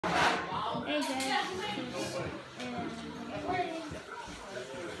Hey guys.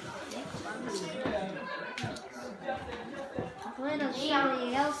 Playing on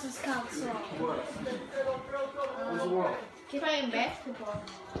somebody else's console. What? What you want? Playing basketball.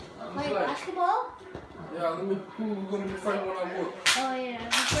 Playing basketball? Yeah, let me. Who's gonna be the first one I whoop? Oh yeah.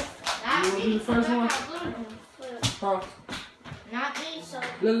 You wanna be the first one? Huh? Not me, so.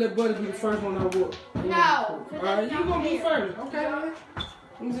 Let Buddy be the first one I whoop. No. Alright, you gonna be first. Okay, man.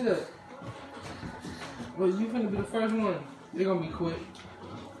 Let me see that. Well, you finna be the first one. They're gonna be quick.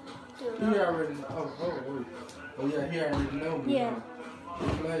 He already know. Wait. Oh yeah, he already know me. Yeah.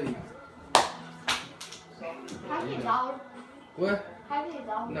 Play. Have you $1? What? Have you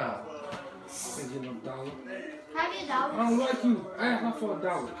 $1? Nah. Can't get no dollar. Have you $1? I don't like you. I asked her for $1.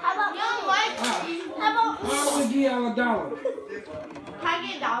 How about you don't like me? How about I only give y'all $1. Can I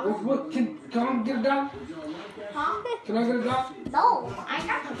get $1? What? Can I get $1? Huh? Can I get $1? No, I ain't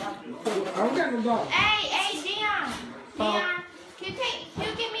got no $1. I don't got no $1. Hey, Dion. Dion, can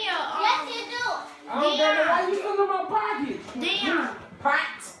you give me a Yes, you do. I don't got no. Why you still in my pocket? Dion,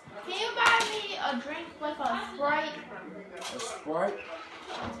 Pot. can you buy me a drink with a Sprite? A Sprite?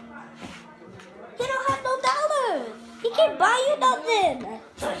 He don't have no dollars. He can't buy you nothing.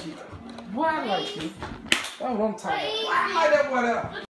 Why I like you? Oh, I'm tired. Why I like that one up?